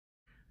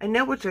I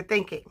know what you're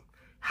thinking.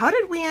 How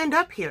did we end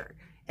up here?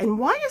 And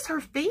why is her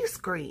face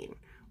green?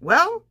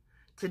 Well,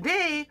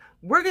 today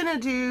we're gonna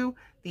do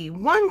the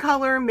one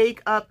color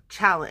makeup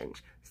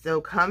challenge.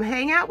 So come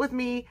hang out with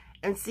me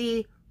and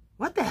see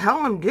what the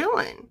hell I'm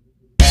doing.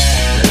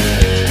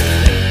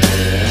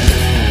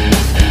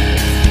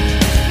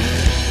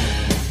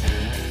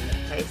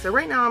 Okay, so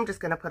right now I'm just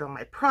gonna put on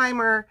my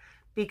primer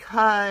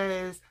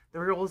because the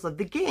rules of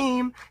the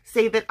game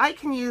say that I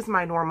can use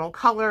my normal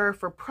color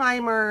for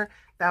primer,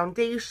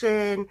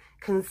 foundation,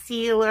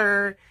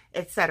 concealer,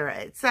 etc.,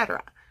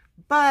 etc.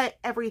 But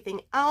everything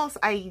else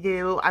I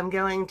do, I'm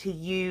going to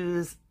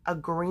use a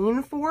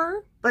green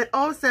for, but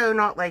also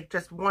not like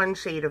just one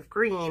shade of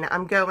green.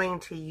 I'm going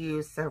to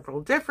use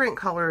several different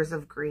colors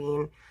of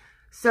green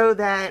so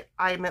that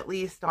I'm at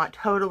least not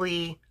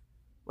totally,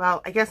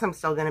 well, I guess I'm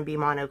still going to be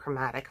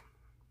monochromatic.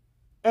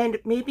 And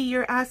maybe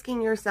you're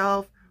asking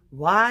yourself,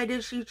 why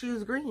did she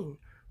choose green?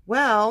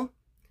 Well,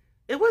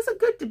 it was a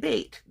good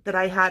debate that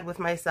I had with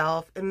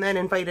myself, and then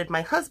invited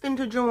my husband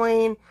to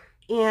join,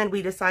 and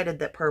we decided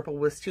that purple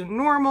was too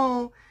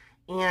normal,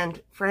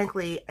 and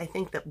frankly, I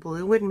think that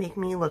blue would make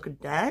me look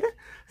dead.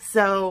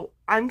 So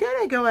I'm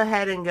gonna go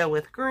ahead and go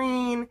with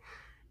green,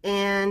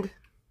 and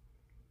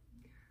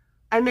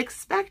I'm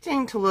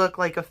expecting to look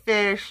like a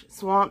fish,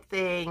 Swamp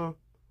Thing,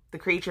 the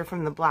creature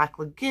from the Black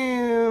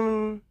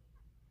Lagoon,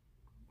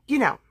 you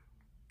know,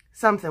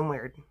 something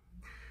weird.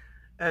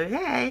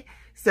 Okay,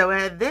 so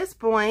at this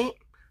point,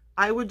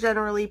 I would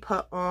generally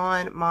put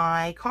on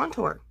my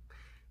contour.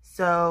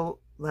 So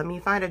let me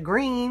find a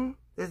green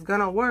that's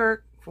gonna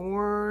work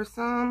for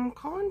some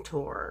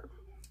contour.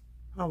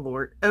 Oh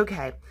Lord.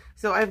 Okay,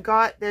 so I've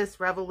got this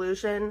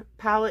Revolution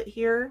palette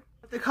here.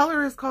 The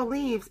color is called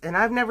Leaves, and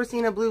I've never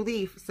seen a blue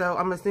leaf, so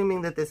I'm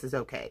assuming that this is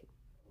okay.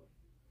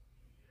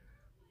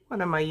 What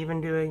am I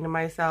even doing to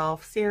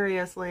myself?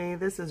 Seriously,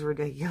 this is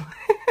ridiculous.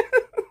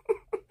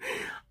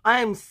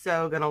 I'm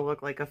so gonna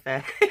look like a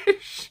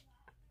fish.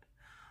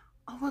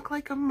 I'll look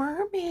like a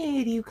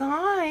mermaid, you guys.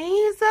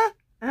 I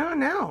don't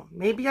know.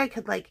 Maybe I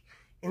could like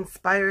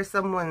inspire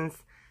someone's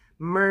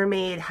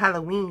mermaid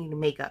Halloween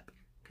makeup.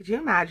 Could you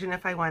imagine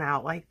if I went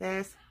out like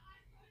this?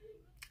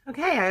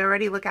 Okay, I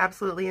already look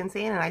absolutely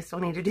insane and I still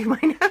need to do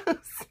my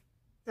nose.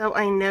 So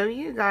I know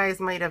you guys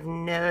might have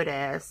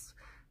noticed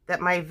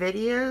that my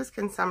videos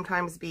can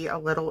sometimes be a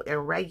little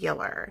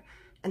irregular.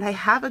 And I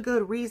have a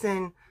good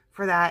reason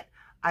for that,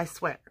 I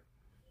swear.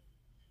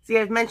 See,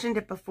 I've mentioned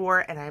it before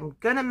and I'm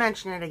gonna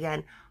mention it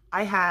again.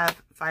 I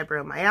have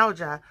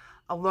fibromyalgia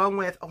along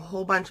with a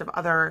whole bunch of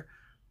other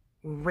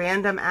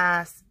random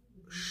ass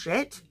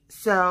shit.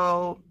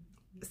 So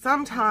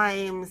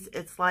sometimes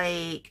it's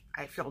like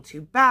I feel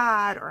too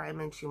bad or I'm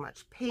in too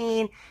much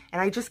pain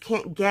and I just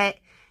can't get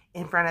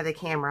in front of the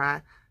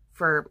camera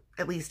for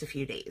at least a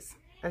few days.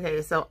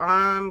 Okay, so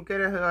I'm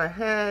gonna go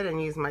ahead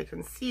and use my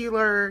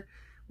concealer,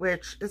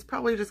 which is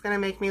probably just gonna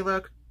make me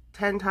look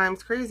 10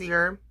 times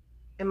crazier.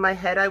 In my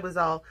head, I was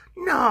all,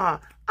 nah,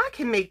 I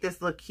can make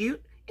this look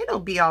cute. It'll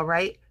be all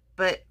right.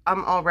 But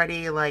I'm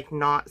already like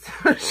not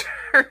so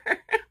sure.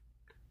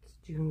 Let's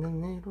do the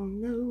little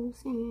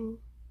nosy.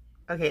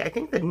 Okay, I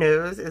think the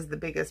nose is the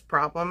biggest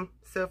problem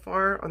so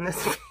far on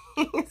this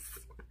face.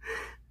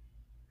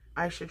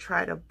 I should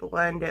try to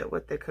blend it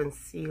with the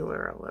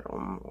concealer a little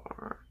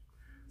more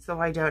so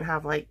I don't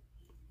have like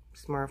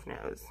Smurf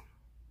nose.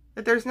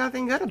 But there's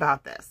nothing good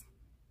about this.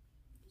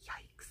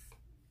 Yikes.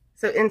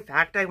 So in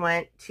fact, I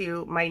went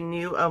to my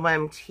new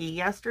OMT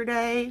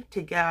yesterday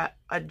to get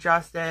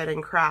adjusted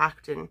and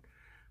cracked and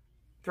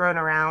thrown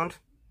around.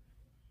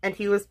 And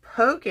he was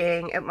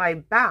poking at my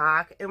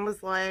back and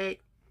was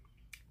like,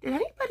 did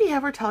anybody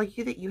ever tell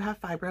you that you have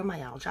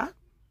fibromyalgia?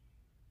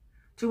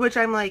 To which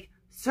I'm like,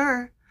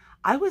 sir,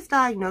 I was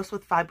diagnosed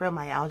with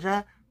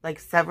fibromyalgia like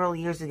several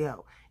years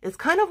ago. It's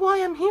kind of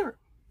why I'm here.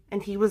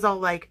 And he was all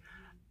like,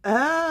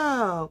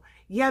 oh,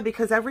 yeah,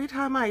 because every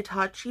time I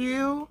touch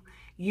you,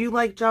 you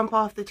like jump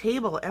off the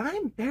table and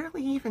I'm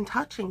barely even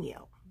touching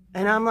you.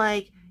 And I'm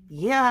like,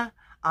 yeah,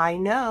 I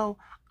know.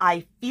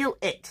 I feel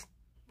it.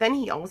 Then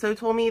he also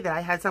told me that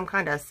I had some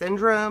kind of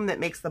syndrome that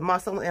makes the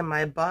muscle in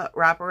my butt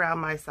wrap around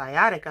my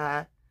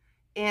sciatica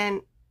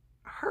and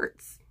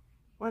hurts.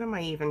 What am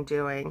I even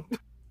doing?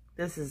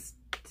 This is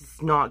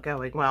just not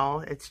going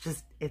well. It's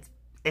just,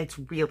 it's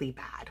really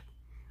bad.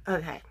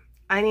 Okay,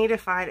 I need to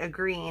find a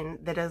green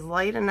that is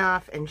light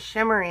enough and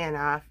shimmery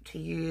enough to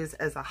use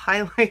as a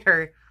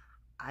highlighter,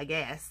 I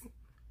guess.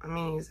 I'm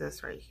gonna use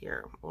this right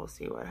here. We'll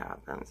see what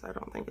happens. I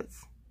don't think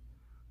it's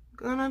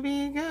gonna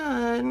be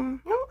good.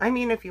 No, I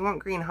mean, if you want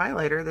green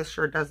highlighter, this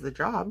sure does the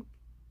job.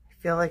 I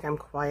feel like I'm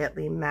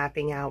quietly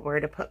mapping out where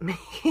to put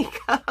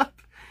makeup.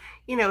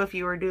 You know, if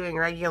you were doing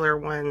regular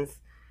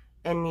ones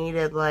and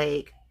needed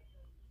like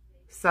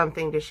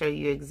something to show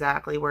you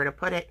exactly where to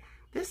put it,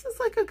 this is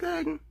like a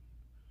good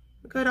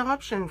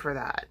option for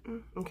that.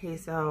 Okay,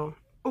 so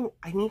oh,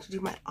 I need to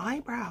do my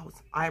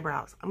eyebrows. I'm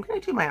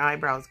gonna do my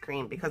eyebrows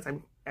green because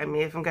I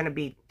mean, if I'm gonna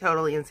be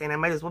totally insane, I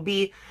might as well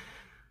be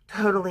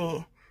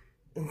totally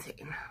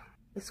insane.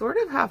 I sort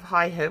of have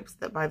high hopes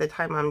that by the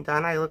time I'm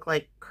done, I look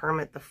like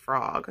Kermit the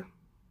Frog.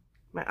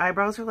 My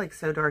eyebrows are like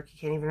so dark you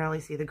can't even really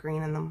see the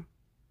green in them.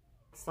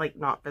 It's like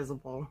not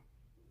visible.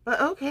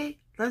 But okay,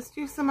 let's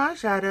do some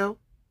eyeshadow.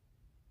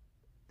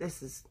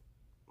 This is,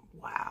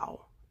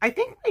 wow. I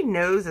think my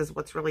nose is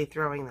what's really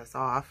throwing this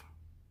off.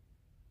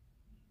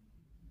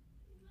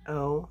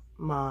 Oh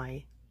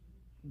my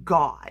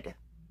God.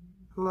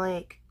 I'm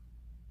like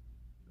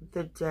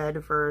the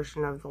dead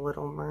version of the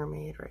Little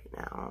Mermaid right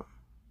now.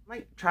 I'm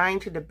like trying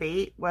to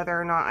debate whether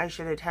or not I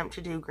should attempt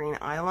to do green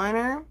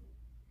eyeliner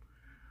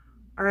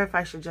or if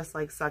I should just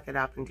like suck it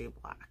up and do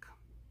black.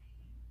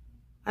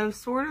 I've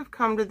sort of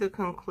come to the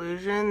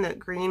conclusion that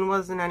green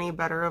wasn't any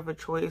better of a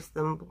choice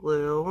than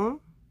blue.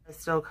 I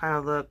still kind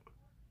of look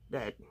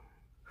dead.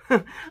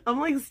 I'm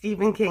like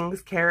Stephen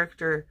King's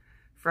character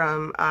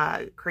from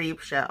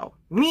Creepshow.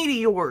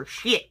 Meteor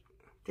shit.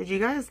 Did you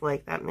guys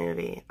like that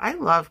movie? I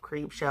love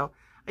Creepshow.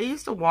 I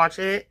used to watch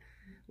it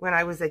when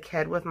I was a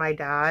kid with my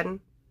dad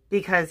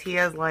because he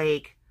has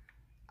like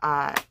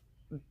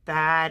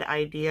bad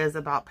ideas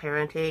about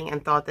parenting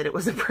and thought that it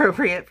was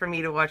appropriate for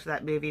me to watch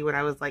that movie when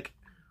I was like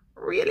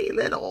really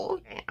little.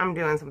 I'm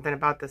doing something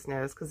about this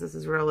nose because this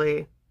is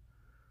really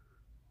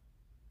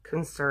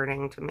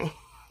concerning to me.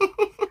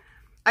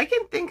 I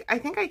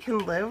think I can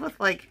live with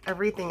like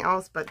everything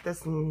else but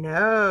this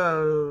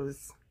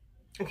nose.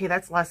 Okay,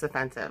 that's less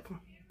offensive.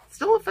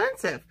 Still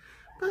offensive,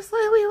 but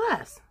slightly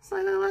less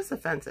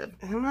offensive.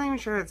 I'm not even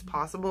sure it's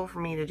possible for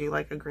me to do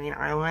like a green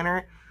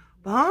eyeliner,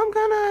 but I'm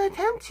gonna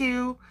attempt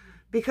to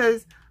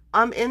because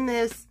I'm in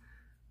this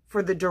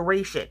for the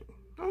duration.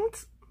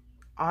 It's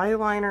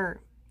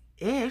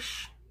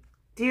eyeliner-ish.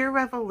 Dear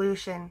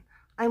Revolution,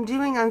 I'm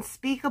doing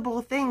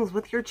unspeakable things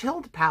with your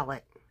chilled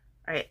palette.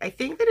 Alright, I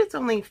think that it's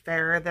only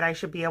fair that I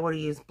should be able to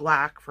use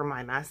black for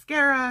my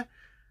mascara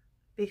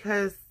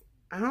because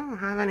I don't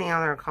have any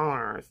other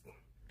colors.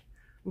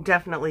 I'm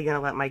definitely going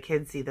to let my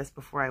kids see this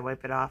before I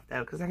wipe it off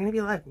though because they're going to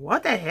be like,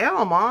 what the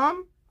hell,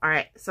 Mom?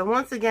 Alright, so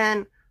once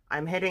again,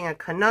 I'm hitting a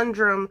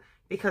conundrum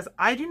because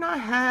I do not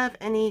have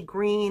any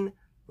green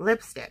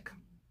lipstick.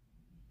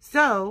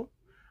 So,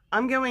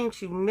 I'm going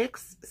to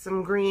mix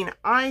some green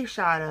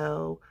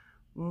eyeshadow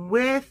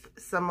with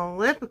some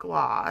lip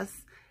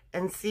gloss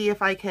and see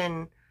if I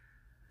can,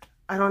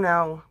 I don't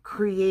know,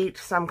 create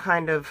some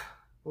kind of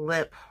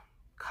lip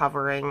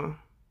covering.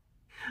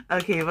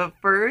 Okay, but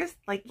first,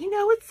 like, you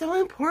know, it's so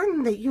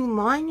important that you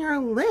line your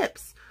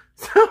lips.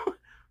 So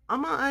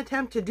I'm gonna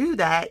attempt to do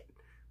that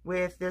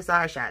with this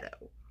eyeshadow.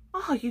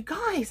 Oh, you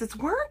guys, it's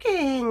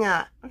working.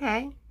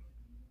 Okay,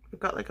 I've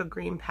got like a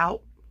green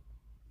pout.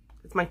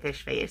 It's my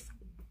fish face.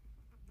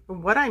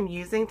 What I'm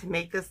using to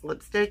make this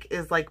lipstick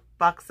is like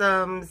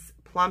Buxom's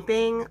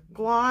plumping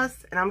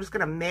gloss, and I'm just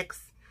gonna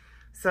mix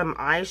some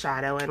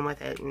eyeshadow in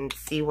with it and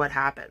see what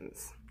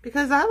happens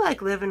because I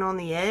like living on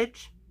the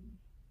edge.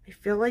 I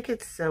feel like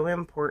it's so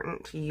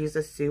important to use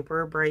a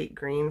super bright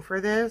green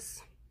for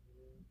this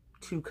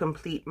to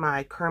complete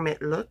my Kermit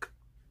look.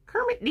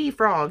 Kermit the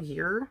Frog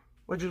here.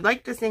 Would you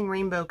like to sing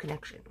Rainbow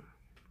Connection?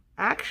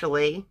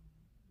 Actually,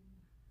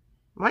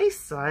 my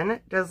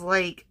son does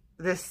like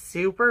this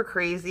super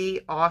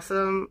crazy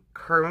awesome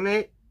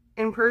Kermit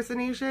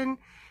impersonation,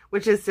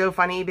 which is so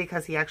funny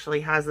because he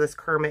actually has this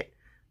Kermit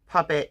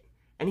puppet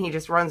and he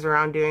just runs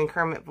around doing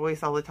Kermit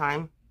voice all the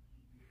time.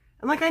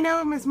 And like, I know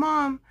I'm his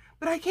mom,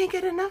 but I can't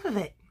get enough of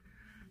it.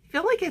 I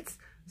feel like it's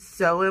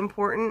so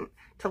important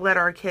to let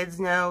our kids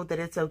know that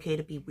it's okay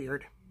to be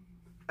weird.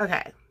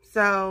 Okay,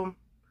 so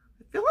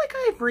I feel like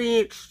I've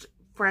reached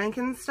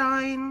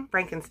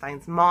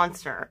Frankenstein's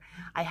monster.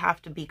 I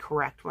have to be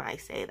correct when I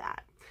say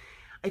that.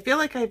 I feel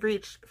like I've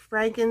reached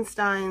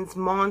Frankenstein's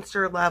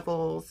monster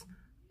levels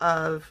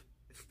of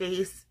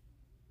face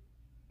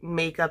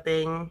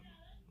makeuping.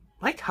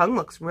 My tongue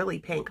looks really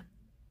pink.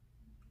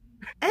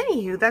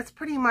 Anywho, that's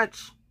pretty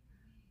much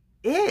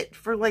it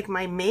for like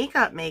my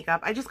makeup.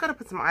 I just gotta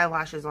put some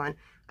eyelashes on.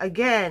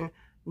 Again,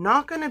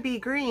 not gonna be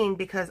green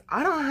because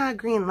I don't have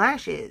green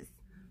lashes.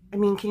 I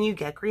mean, can you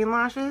get green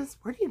lashes?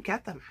 Where do you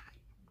get them at?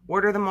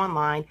 Order them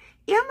online.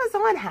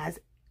 Amazon has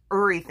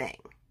everything.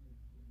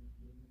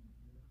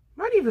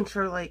 I'm not even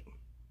sure, like,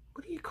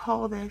 what do you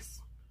call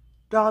this?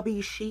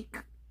 Dobby chic.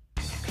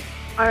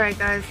 Alright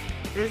guys,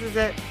 this is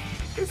it.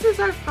 This is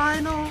our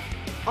final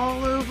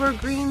all over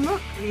green look.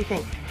 What do you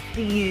think?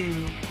 Do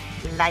you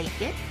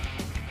like it?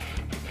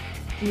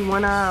 Do you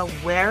want to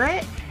wear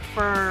it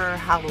for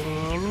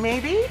Halloween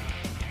maybe?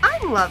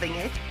 I'm loving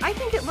it. I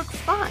think it looks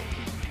fun.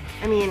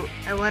 I mean,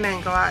 I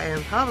wouldn't go out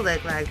in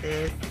public like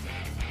this,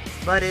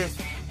 but it's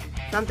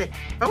something.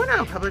 If I went out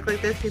in public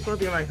like this, people would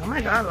be like, oh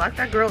my god, lock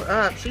that girl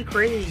up, she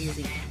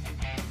crazy.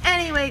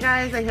 Anyway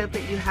guys, I hope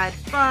that you had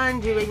fun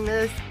doing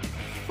this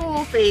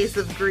full face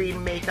of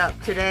green makeup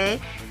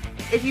today.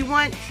 If you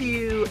want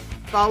to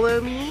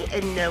follow me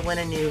and know when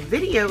a new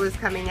video is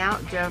coming out,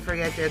 don't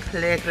forget to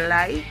click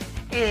like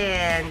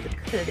and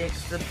click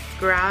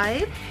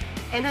subscribe.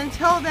 And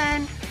until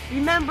then,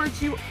 remember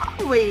to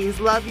always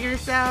love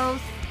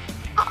yourselves,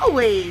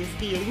 always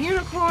be a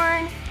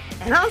unicorn,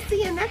 and I'll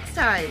see you next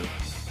time.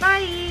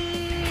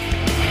 Bye!